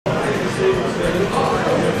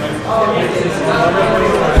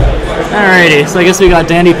Alrighty, so I guess we got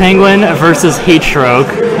DandyPenguin versus Heatstroke.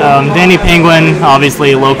 DandyPenguin,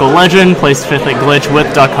 obviously local legend, placed 5th at Glitch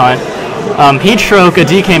with Duck Hunt. Heatstroke, a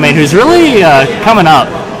DK main who's really coming up,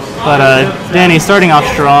 but Danny starting off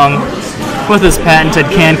strong with his patented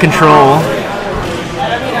can control.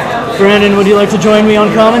 Brandon, would you like to join me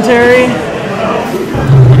on commentary?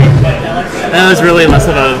 That was really less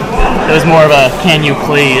of a, it was more of a can you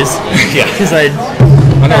please? Yeah. Because I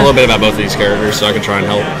know a little bit about both of these characters, so I can try and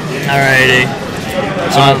help. Alrighty.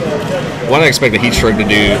 So what I expect the Heatstroke to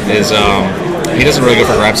do is he doesn't really go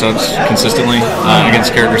for grab subs consistently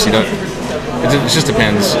against characters he doesn't. It just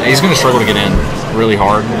depends. He's going to struggle to get in really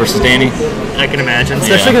hard versus Danny. I can imagine,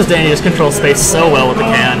 especially because Danny just controls space so well with the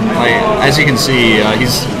can. Like, as you can see, he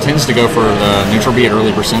tends to go for the neutral B at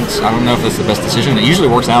early percents. I don't know if that's the best decision. It usually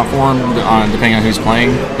works out for him depending on who's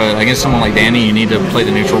playing, but against someone like Danny, you need to play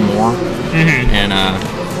the neutral more. And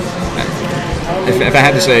if I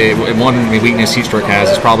had to say one weakness Heatstroke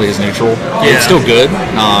has, is probably his neutral. It's still good.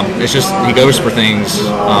 It's just he goes for things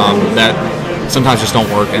that sometimes just don't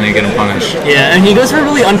work, and they get him punished. Yeah, and he goes for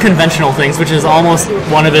really unconventional things, which is almost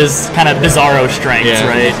one of his kind of bizarro strengths,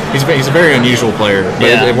 right? He's a very unusual player, but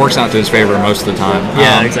it works out to his favor most of the time.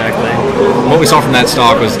 Yeah, exactly. What we saw from that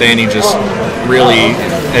stock was Danny just really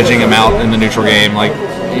edging him out in the neutral game. Like,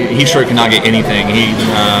 Heatstroke cannot get anything.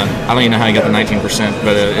 I don't even know how he got the 19%,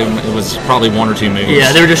 but it was probably one or two moves.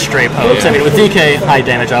 Yeah, they were just straight pokes. I mean, with DK, high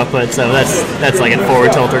damage output, so that's like a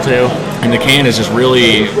forward tilt or two. And the can is just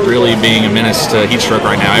really being a menace to Heatstroke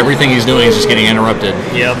right now. Everything he's doing is just getting interrupted.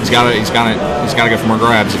 Yep. He's got to go for more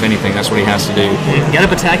grabs. If anything, that's what he has to do. Get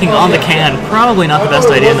up attacking on the can. Probably not the best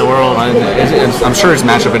idea in the world. I'm sure it's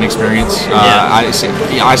matchup inexperience. I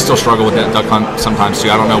still struggle with that Duck Hunt sometimes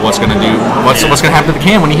too. I don't know what's going to do. What's going to happen to the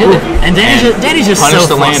can when you hit it? And Danny's just so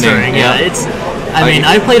flustering. Yeah, I mean,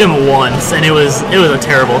 I played him once, and it was a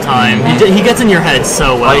terrible time. He gets in your head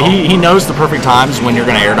so well. He knows the perfect times when you're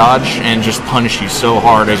going to air dodge and just punish you so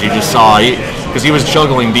hard, as you just saw. Because he was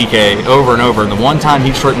juggling DK over and over, and the one time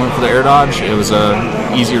Heatstroke went for the air dodge, it was a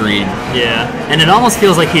easy read. Yeah, and it almost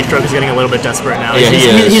feels like Heatstroke is getting a little bit desperate now. Yeah,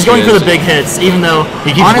 he's going for the big hits, even though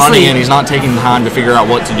he keeps running in. He's not taking the time to figure out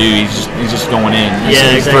what to do. He's just going in.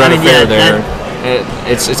 Yeah, exactly.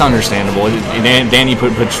 It's understandable. Danny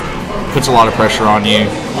puts a lot of pressure on you,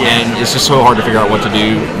 and it's just so hard to figure out what to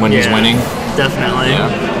do when he's winning. Definitely.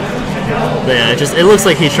 But it looks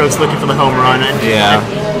like Heatstroke's looking for the home run.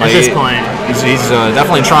 At this point, he's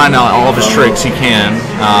definitely trying all of his tricks he can.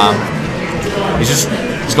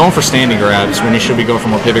 He's going for standing grabs when he should be going for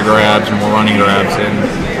more pivot grabs and more running grabs,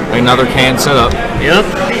 and another can setup. Yep,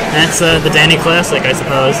 that's the Danny classic, I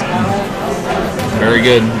suppose. Very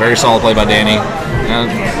good, very solid play by Danny.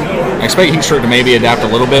 I expect Heatstroke to maybe adapt a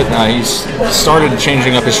little bit. He's started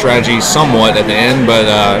changing up his strategy somewhat at the end, but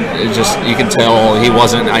you can tell he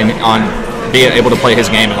wasn't on being able to play his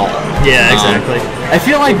game at all. Yeah, exactly. I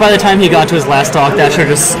feel like by the time he got to his last stock, that should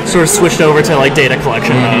have just sort of switted over to like data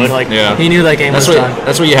collection mode. Like he knew that game was done.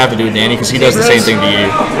 That's what you have to do with Danny, because he does the same thing to you.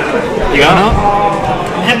 You got out?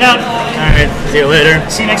 I'm heading out. All right. See you later.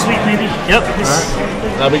 See you next week, maybe. Yep.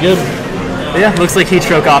 That'll be good. Yeah, looks like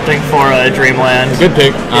Heatstroke opting for Dreamland. Good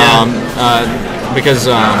pick. Because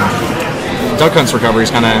Duck Hunt's recovery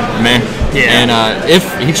is kind of meh. Yeah. And if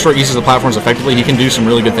Heatstroke uses the platforms effectively, he can do some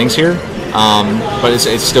really good things here. But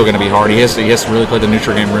it's still going to be hard. He has to really play the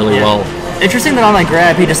neutral game really well. Interesting that on that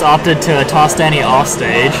grab, he just opted to toss Danny off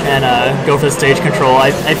stage and go for the stage control.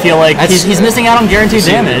 I feel like he's missing out on guaranteed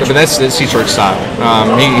damage. But that's Heatstroke's style.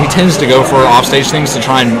 He tends to go for off-stage things to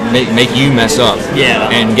try and make you mess up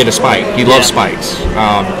and get a spike. He loves spikes.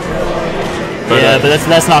 But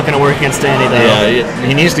that's not going to work against Danny, though. Yeah,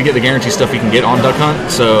 he needs to get the guarantee stuff he can get on Duck Hunt,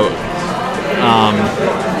 so...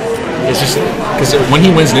 it's just because when he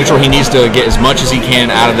wins neutral, he needs to get as much as he can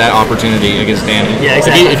out of that opportunity against Danny. Yeah,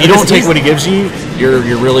 exactly. If you don't take what he gives you, you're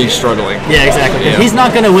really struggling. Yeah, exactly. Yeah. He's not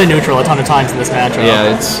going to win neutral a ton of times in this matchup.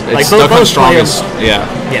 Yeah, it's like Duck Hunt's strongest.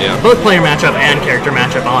 Both player matchup and character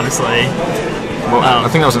matchup, honestly. Well, I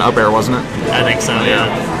think that was an up air, wasn't it? I think so. Yeah.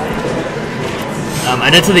 I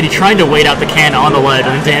did say that he tried to wait out the can on the ledge,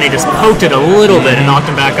 and Danny just poked it a little bit and knocked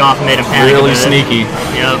him back off and made him panic. Really sneaky.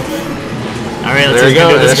 Yep. All right, let's there you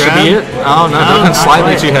go. That should be it. Oh no, Duck Hunt's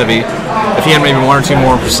slightly too heavy. If he had maybe 1 or 2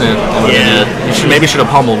 more %, he maybe should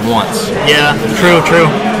have pummeled once. Yeah, true.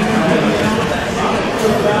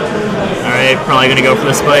 All right, probably gonna go for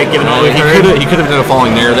the spike, given what we heard. He could have done a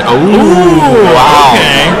falling there. Wow.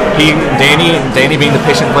 Okay. Danny being the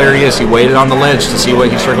patient player he is, he waited on the ledge to see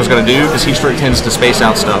what Heatstroke was gonna do, because Heatstroke tends to space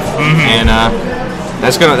out stuff, and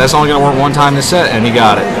that's only gonna work one time this set, and he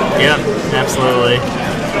got it. Yep, absolutely.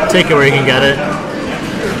 Take it where you can get it.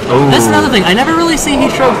 Ooh. That's another thing. I never really see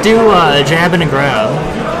Heatstroke do a jab and a grab.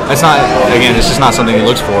 That's not, again, it's just not something he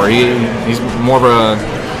looks for. He's more of a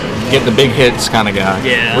get the big hits kind of guy.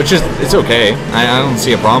 Yeah. Which is, it's okay. I don't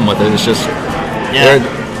see a problem with it. It's just,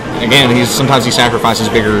 again, sometimes he sacrifices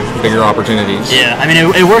bigger opportunities. Yeah, I mean,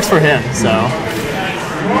 it works for him, so.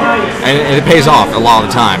 And it pays off a lot of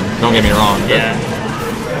the time. Don't get me wrong. Yeah.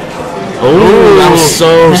 Oh, that was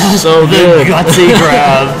so good. The gutsy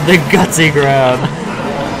grab. The gutsy grab.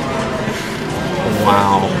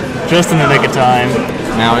 Wow. Just in the nick of time.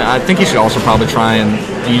 Now, I think he should also probably try and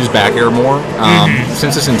use back air more.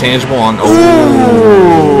 Since it's intangible on...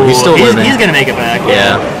 he's still living. He's going to make it back.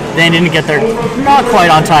 Yeah. Dan didn't get there not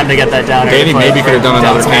quite on time to get that down. Danny maybe could have done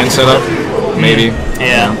another can setup. Maybe.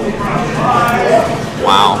 Yeah.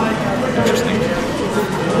 Wow. Interesting.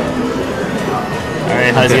 All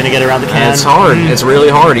right, how's he going to get around the can? It's hard. It's really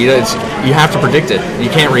hard. You have to predict it. You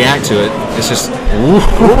can't react to it. It's just...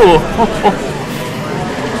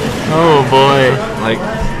 Oh boy! Like,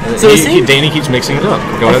 so Danny keeps mixing it up.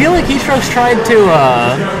 Go ahead. I feel like Heatstroke's tried to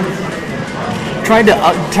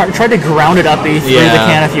ground it up through the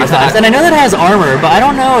can a few times, and I know that has armor, but I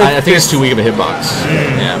don't know. I think it's too weak of a hitbox.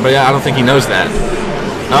 Yeah, but I don't think he knows that.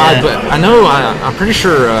 But I know. I'm pretty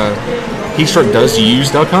sure Heatstroke does use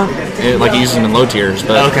Duck Hunt. Like he uses them in low tiers,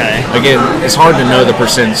 but again, it's hard to know the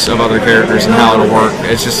percents of other characters and how it'll work.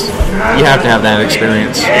 It's just you have to have that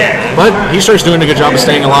experience. But Heatstroke's doing a good job of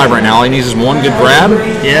staying alive right now. All he needs is one good grab,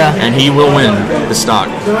 and he will win the stock.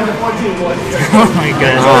 Oh my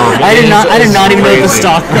goodness! I did not even know the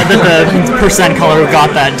stock that the percent color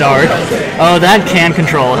got that dark. Oh, that can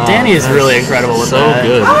control. Danny is really incredible with that. So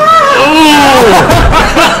good.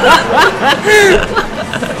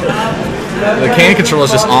 The can control is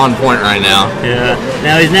just on point right now. Yeah.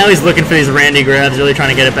 Now he's looking for these Randy grabs, really trying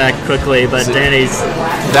to get it back quickly. But Danny's.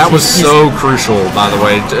 That was so crucial, by the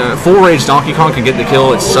way. Full rage Donkey Kong can get the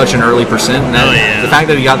kill at such an early percent. The fact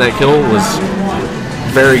that he got that kill was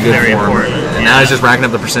very good for him. Important. And now he's just racking up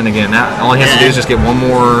the percent again. Now all he has to do is just get one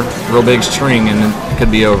more real big string, and it could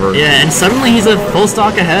be over. Yeah, and suddenly he's a full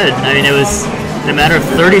stock ahead. I mean, it was in a matter of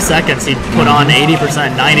 30 seconds he put on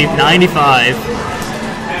 80%, 90, 95.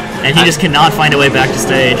 And he just cannot find a way back to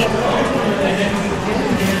stage.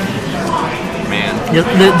 Man.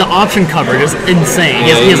 The option coverage is insane.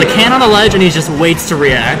 He has a can on the ledge and he just waits to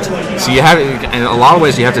react. So you have, in a lot of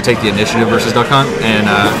ways, you have to take the initiative versus Duck Hunt, and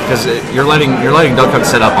because you're letting Duck Hunt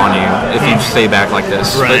set up on you if you stay back like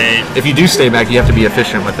this. Right. But if you do stay back, you have to be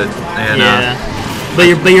efficient with it. And,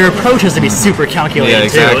 But your approach has to be super calculated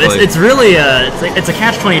too. It's really it's a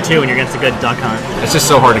catch-22 when you're against a good Duck Hunt. It's just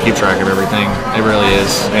so hard to keep track of everything. It really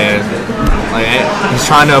is. And he's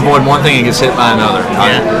trying to avoid one thing and gets hit by another.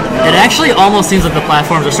 It actually almost seems like the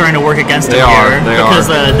platforms are starting to work against him here because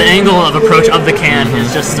the angle of approach of the can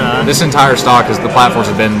is just. This entire stock is the platforms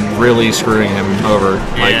have been really screwing him over.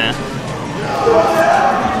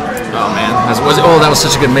 Oh man, that was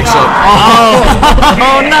such a good mix-up.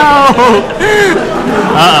 Oh no!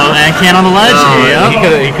 And can on the ledge. He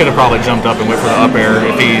could have probably jumped up and went for the up air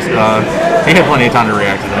if he had plenty of time to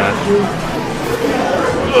react to that.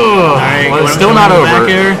 Well, it's still not over.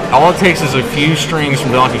 All it takes is a few strings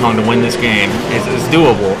from Donkey Kong to win this game. It's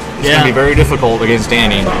doable. It's going to be very difficult against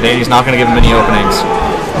Danny. Danny's not going to give him many openings.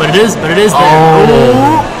 But it is there.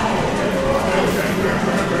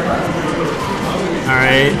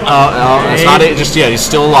 Alright. That's not it just yet. He's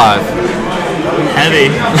still alive. Heavy.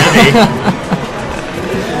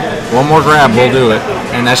 One more grab, we'll do it.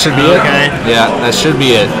 And that should be it. Yeah, that should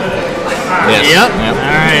be it. Yes. Yep.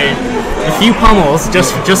 Alright. A few pummels,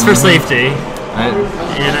 just for safety. And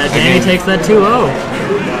Danny takes that 2-0. A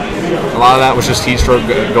lot of that was just Heatstroke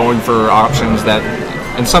going for options that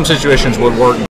in some situations would work.